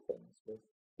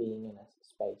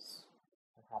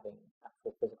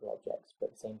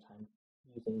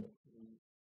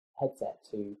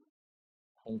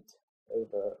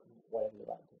over whatever you're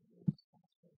writing.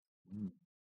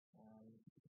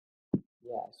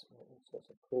 Yeah, so all sorts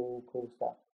of cool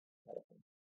stuff.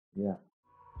 Yeah.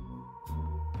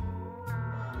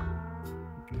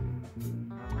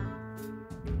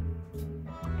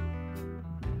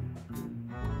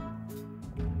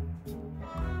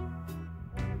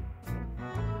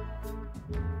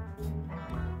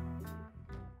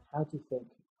 How do you think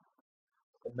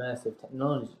immersive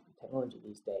technology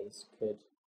these days could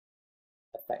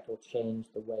affect or change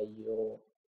the way you're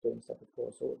doing stuff with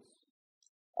Four Swords?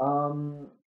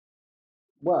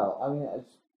 Well, I mean,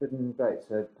 it's been great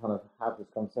to kind of have this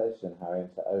conversation, Harry,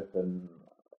 and to open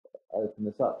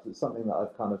this up. It's something that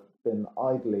I've kind of been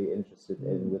idly interested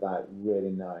in without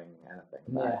really knowing anything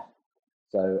about. Yeah.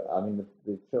 So, I mean,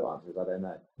 the short answer is I don't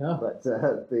know. No. But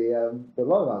the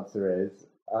long answer is,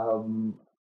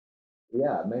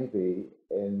 yeah, maybe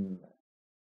in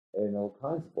all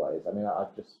kinds of ways. I mean,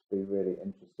 I'd just be really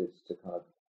interested to kind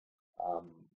of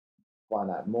find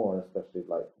out more, especially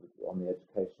like on the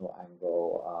educational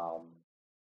angle.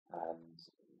 And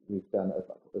we've done,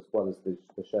 as well as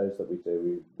the shows that we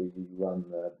do, we run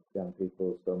the Young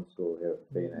People's Film School here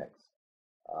at the Phoenix.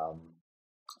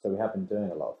 So we have been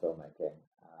doing a lot of filmmaking,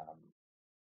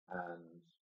 and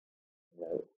you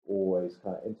know, always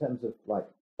kind of in terms of like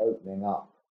opening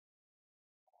up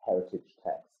heritage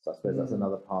texts. I suppose that's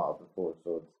another part of the Four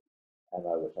Swords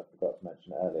MO, which I forgot to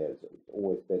mention earlier. It's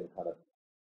always been kind of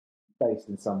based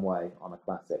in some way on a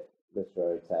classic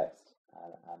literary text,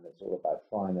 and it's all about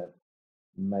trying to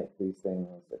make these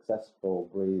things accessible,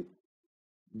 breathe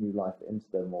new life into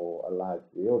them, or allow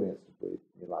the audience to breathe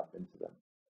new life into them.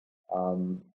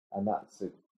 And that's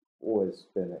always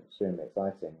been extremely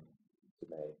exciting to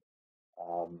me.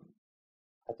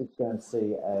 I did go and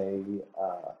see a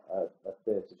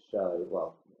theatre show.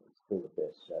 Well, it's called a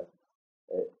theatre show.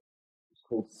 It was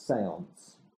called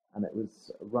Seance, and it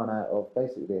was run out of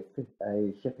basically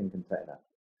a shipping container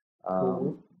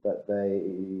that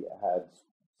they had.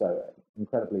 So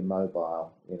incredibly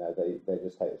mobile. You know, they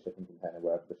just take the shipping container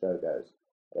wherever the show goes.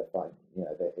 They find, you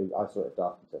know, I saw it at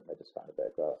Darkington. They just found a bit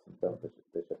of grass and dumped the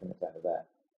shipping container there.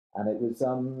 And it was,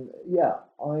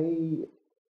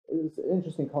 it was an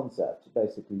interesting concept.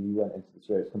 Basically, you went into this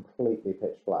room, it's completely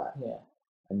pitch black. Yeah.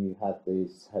 And you had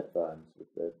these headphones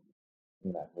with the,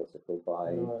 you know, what's it called?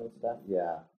 Stuff.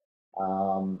 Yeah.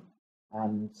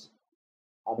 And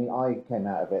I mean, I came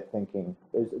out of it thinking,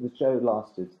 the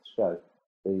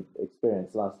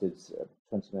experience lasted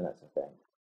 20 minutes, I think.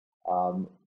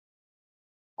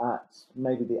 At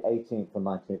maybe the 18th or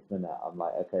 19th minute, I'm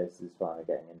like, okay, this is finally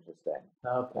getting interesting.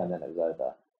 Okay. And then it was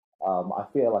over. I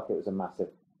feel like it was a massive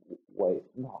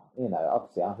waste. You know,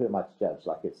 obviously, who am I to judge?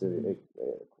 Like, it's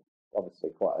obviously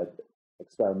quite an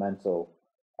experimental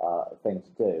thing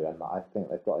to do. And I think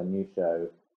they've got a new show,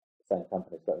 the same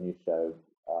company's got a new show,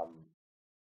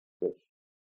 which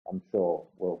I'm sure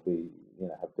will be, you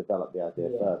know, have developed the idea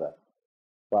further.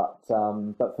 But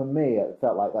for me, it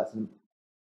felt like that's,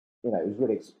 you know, it was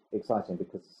really exciting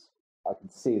because I can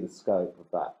see the scope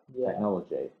of that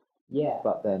technology. Yeah.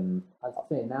 But then, I was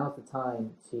saying, now's the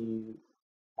time to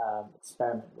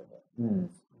experiment with it.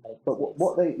 But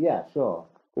what they, sure.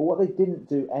 But what they didn't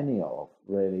do any of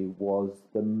really was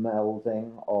the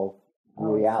melding of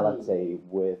reality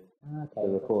with the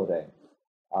recording.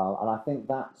 And I think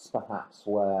that's perhaps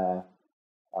where,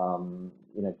 you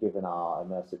know, given our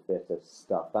immersive theatre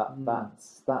stuff,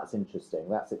 that's interesting.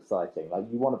 That's exciting. Like,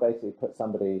 you want to basically put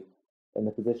somebody in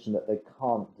the position that they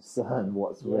can't discern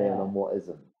what's real and what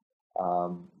isn't.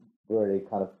 Really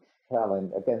kind of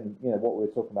challenge again. You know what we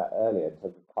were talking about earlier in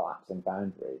terms of collapsing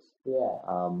boundaries.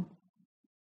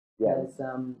 There's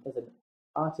an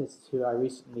artist who I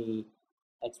recently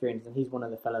experienced, and he's one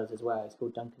of the fellows as well. He's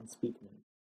called Duncan Speakman,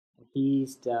 and he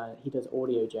does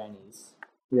audio journeys,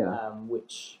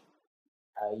 which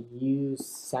use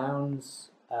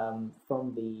sounds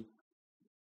from the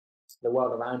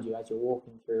world around you as you're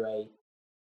walking through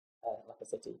like a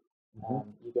city.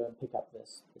 You go and pick up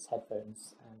this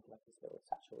headphones and like this little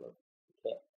satchel of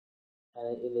kit,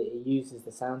 and it uses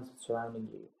the sounds surrounding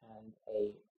you and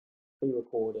a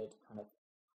pre-recorded kind of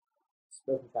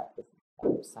spoken track with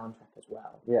soundtrack as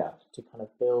well. To kind of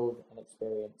build an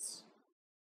experience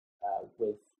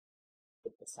with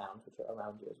the sounds which are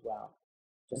around you as well.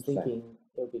 Just thinking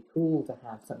it would be cool to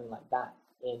have something like that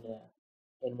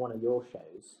in one of your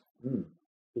shows,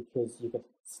 because you could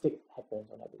stick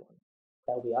headphones on everyone.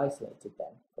 They'll be isolated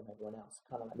then from everyone else,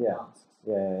 kind of like masks.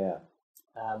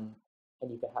 And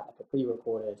you could have like a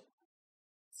pre-recorded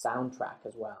soundtrack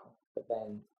as well, but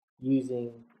then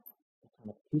using the kind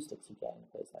of acoustics you get in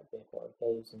a place like Vic or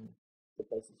caves and the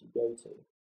places you go to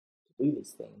do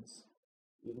these things,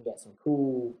 you can get some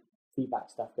cool feedback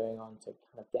stuff going on to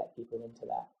kind of get people into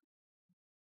that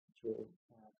actual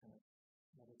kind of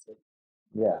meditative,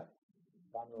 Yeah.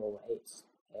 binaural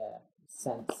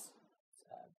sense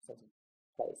of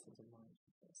place, sense of mind,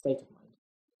 state of mind.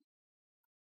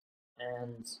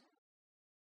 And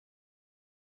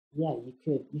yeah, you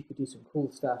could do some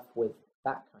cool stuff with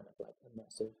that kind of like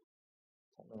immersive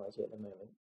technology at the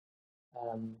moment.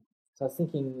 So I was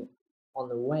thinking, on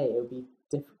the way, it would be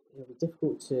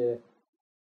difficult to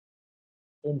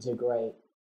integrate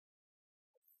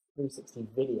 360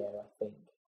 video, I think,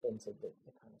 into the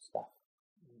kind of stuff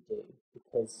you do,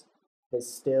 because there's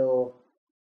still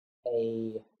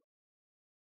a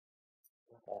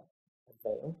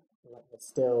veil, like there's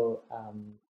still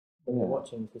when you're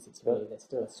watching 360 video, there's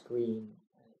still a screen,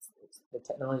 and it's the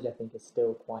technology, I think, is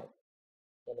still quite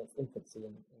in its infancy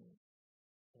in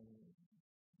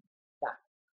that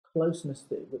closeness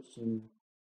which you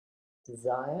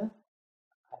desire.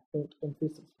 I think in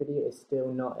 360 video is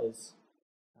still not as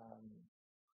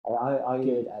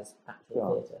good as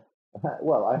actual theatre.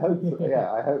 Well, I hope.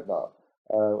 Yeah, I hope not.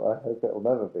 I hope it will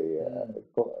never be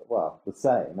well the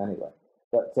same anyway.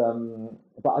 But I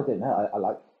don't know. I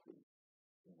like.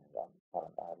 I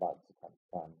like to kind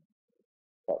of try and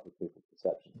fuck with people's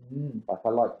perceptions. Like I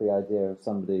like the idea of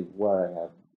somebody wearing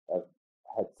a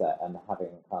headset and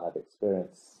having kind of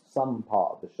experienced some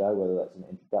part of the show, whether that's an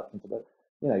introduction to the.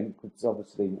 You know, you could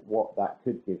obviously what that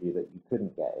could give you that you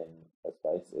couldn't get in a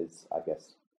space is, I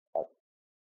guess, like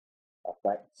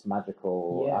effects,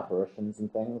 magical apparitions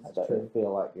and things that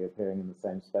feel like you're appearing in the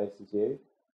same space as you.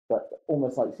 But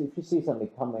almost like if you see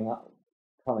somebody coming up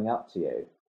to you,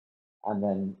 and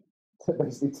then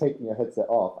basically taking your headset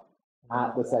off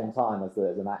at the same time as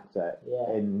there's an actor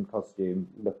in costume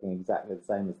looking exactly the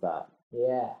same as that.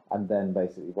 Yeah. And then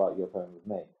basically, right, you're playing with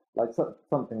me. Like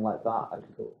something like that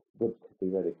could be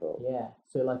really cool. Yeah.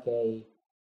 So like a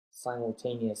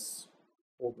simultaneous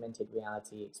augmented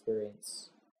reality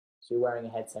experience. So you're wearing a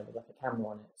headset with like a camera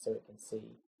on it, so it can see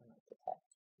and like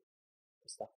detect the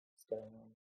stuff that's going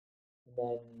on. And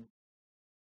then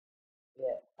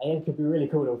I think it could be really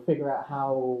cool to figure out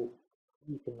how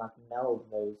you can like meld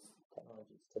those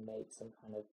technologies to make some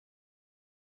kind of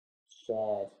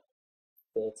shared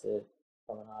theatre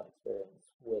promenade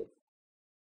experience with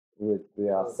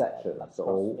VR sections, like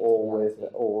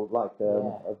or like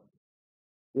a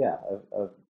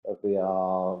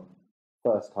VR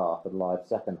first half and live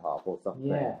second half or something.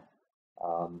 Yeah.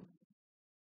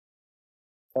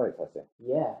 Very interesting.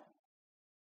 Yeah.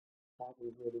 That'd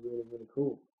be really, really, really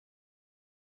cool.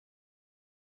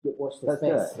 Watch this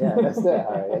space. Let's do it. Yeah, let's do it,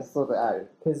 Harry. Let's sort it out.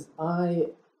 Because I,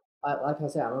 like I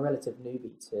say, I'm a relative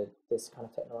newbie to this kind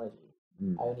of technology.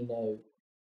 I only know,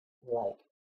 like,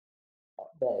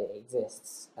 that it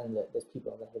exists and that there's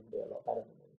people out there who can do it a lot better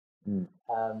than me.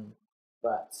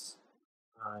 But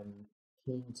I'm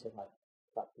keen to, like,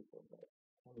 fuck people. Like,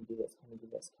 can we do this? Can we do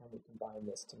this? Can we combine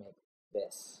this to make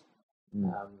this?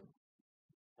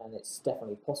 And it's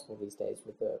definitely possible these days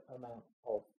with the amount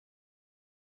of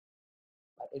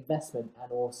like investment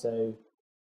and also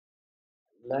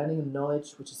learning and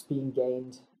knowledge which is being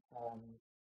gained,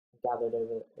 gathered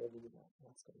over the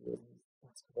last couple of years,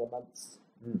 last couple of months.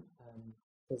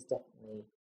 There's definitely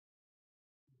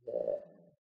the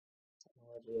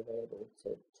technology available to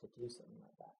do something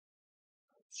like that.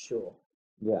 Sure.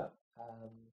 Yeah.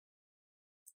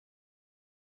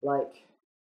 Like,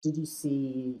 did you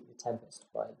see The Tempest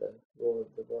by the Royal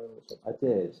Shakespeare? I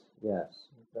did, yes.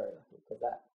 I'm very lucky because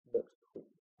that looked cool.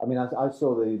 I mean, I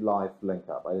saw the live link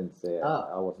up. I didn't see it.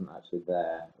 I wasn't actually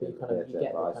there.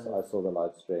 I saw the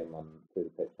live stream through the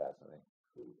pitch fest, I think.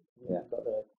 Cool. Yeah. Got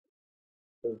the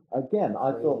again,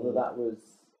 I thought that was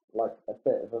like a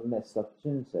bit of a missed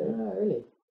opportunity. Oh, really?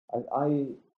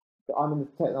 I mean,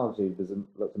 the technology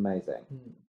looked amazing.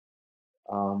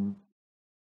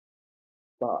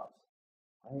 But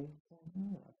I don't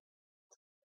know.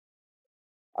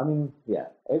 I mean, yeah,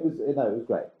 it was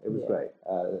great. It was great.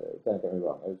 Don't get me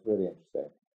wrong, it was really interesting,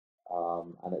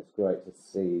 and it's great to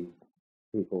see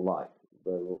people like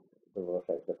the Royal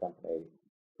Shakespeare Company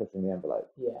pushing the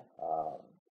envelope. Yeah.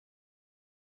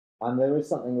 And there is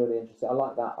something really interesting. I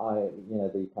like that.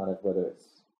 The kind of whether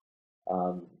it's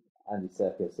Andy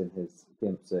Serkis in his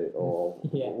gimp suit or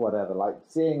whatever, like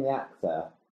seeing the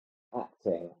actor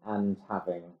acting and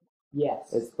having.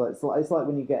 Yes, it's like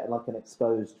when you get like an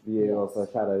exposed view of a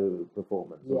shadow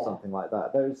performance or something like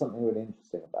that. There is something really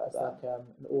interesting about that. It's like an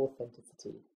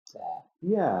authenticity there.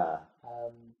 Yeah.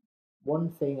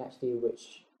 One thing actually,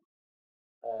 which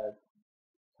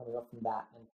coming off from that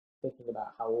and thinking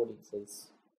about how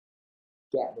audiences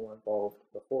get more involved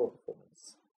before a performance.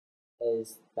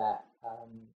 is that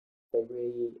they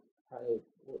really apparently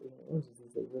what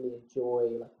is they really enjoy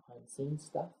like behind the scenes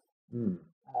stuff.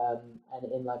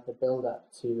 And in like the build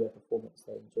up to a performance,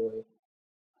 they enjoy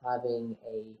having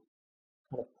a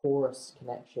kind of porous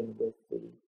connection with the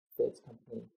theatre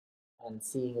company and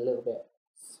seeing a little bit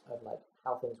of like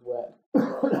how things work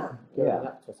going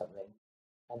up to something,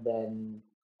 and then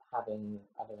having,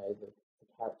 I don't know, the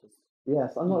characters.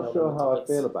 Yes, I'm not sure how I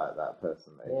feel about that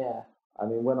personally. Yeah. I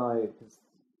mean, because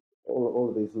all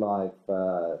of these live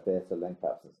theatre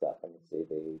link-ups and stuff, when you see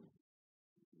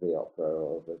the opera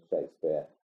or the Shakespeare,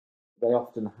 they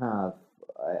often have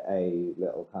a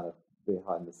little kind of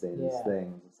behind-the-scenes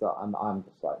things and stuff. And I'm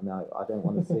just like, no, I don't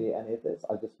want to see any of this.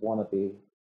 I just want to be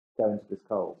going to this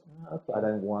cold. Okay. I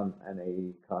don't want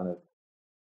any kind of,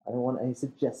 I don't want any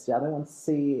suggestion. I don't want to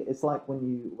see. It's like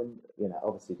when you know,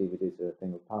 obviously DVDs are a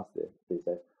thing of past these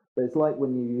days. But it's like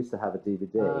when you used to have a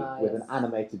DVD with an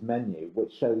animated menu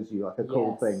which shows you like a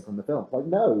cool thing from the film. It's like,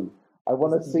 no, I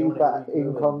want to see that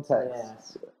in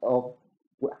context of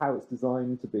how it's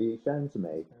designed to be shown to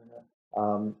me.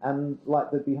 And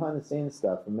like the behind the scenes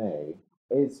stuff for me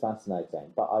is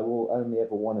fascinating, but I will only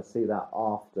ever want to see that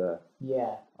after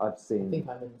I've seen. I think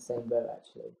I'm in the same boat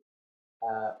actually.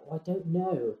 Well, I don't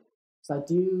know, because I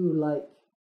do like.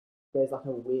 There's like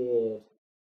a weird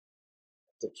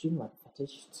addiction, like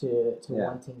fetish, to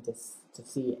wanting to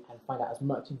see and find out as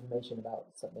much information about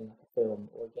something like a film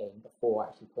or a game before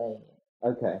actually playing it.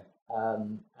 Okay.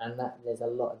 And that there's a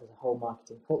whole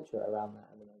marketing culture around that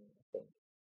at the moment, I think.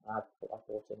 I've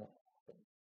bought in it, I think.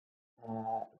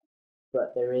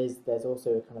 But there's also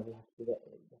a kind of you have to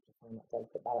find that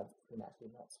delicate balance between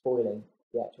actually not spoiling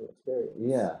the actual experience.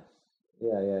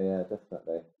 Yeah,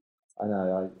 definitely. I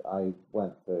know. I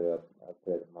went through a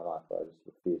period of my life where I just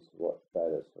refused to watch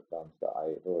trailers for films that I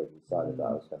had already decided that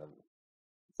I was going to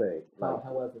see. How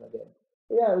was it again?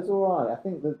 Yeah, it was all right. I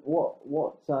think that what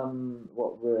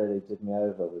really did me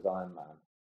over was Iron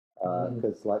Man,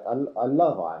 because like I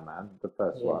love Iron Man, the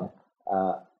first one,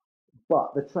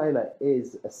 but the trailer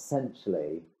is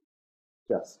essentially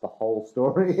just the whole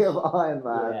story of Iron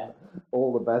Man,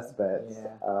 all the best bits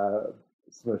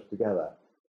smushed together.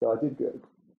 So I did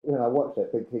I watched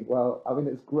it thinking, well, I mean,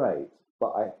 it's great,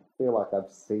 but I feel like I've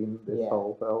seen this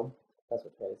whole film. That's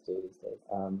what trailers do these days,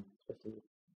 especially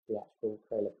the actual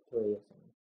trailer 3 or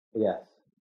something. Yes,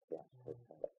 the actual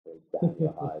trailer 3 down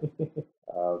your hide.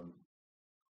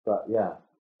 But yeah,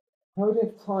 how are we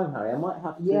doing for time, Harry? I might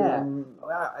have to. Yeah,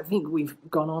 well, I think we've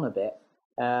gone on a bit.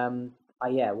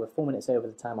 We're 4 minutes over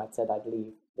the time I'd said I'd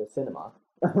leave the cinema.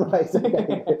 Right,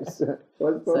 okay.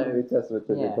 Well, it's probably a testament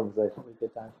to the conversation. Probably a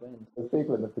good time to end. There's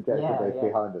people in the projector booth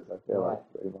behind us. I feel like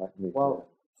we might need to.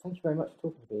 Thank you very much for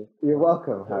talking to me. You're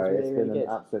welcome, Harry. Really, it's been really an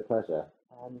absolute pleasure.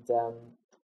 And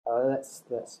let's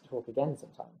talk again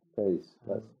sometime. Please,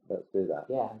 let's do that.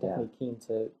 Yeah, I'm definitely keen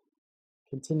to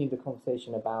continue the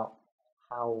conversation about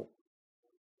how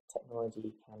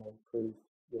technology can improve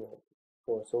your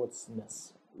core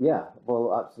swordsness. Yeah,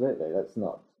 well, absolutely. Let's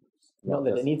not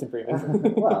that it needs improving.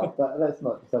 Well, let's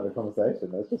not just have a conversation.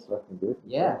 Let's just fucking do it.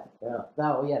 Yeah.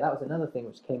 That was another thing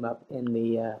which came up in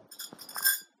the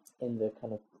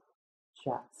kind of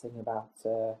chatting about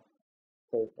the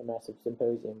Immersive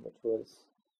Symposium, which was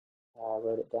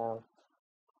wrote it down.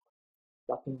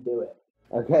 Fucking do it.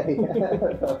 Okay.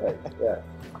 Perfect. Yeah.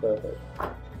 Perfect.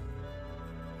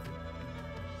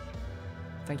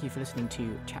 Thank you for listening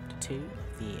to Chapter 2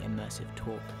 of the Immersive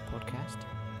Talk podcast.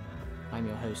 I'm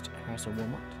your host, Harrison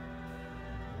Wilmot.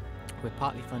 We're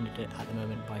partly funded at the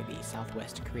moment by the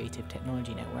Southwest Creative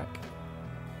Technology Network,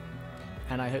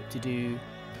 and I hope to do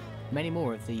many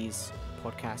more of these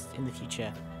podcasts in the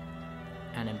future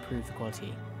and improve the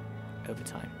quality over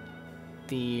time.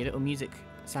 The little music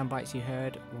sound bites you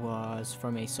heard was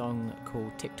from a song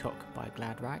called TikTok by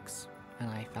Glad Rags, and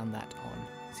I found that on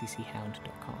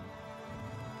cchound.com.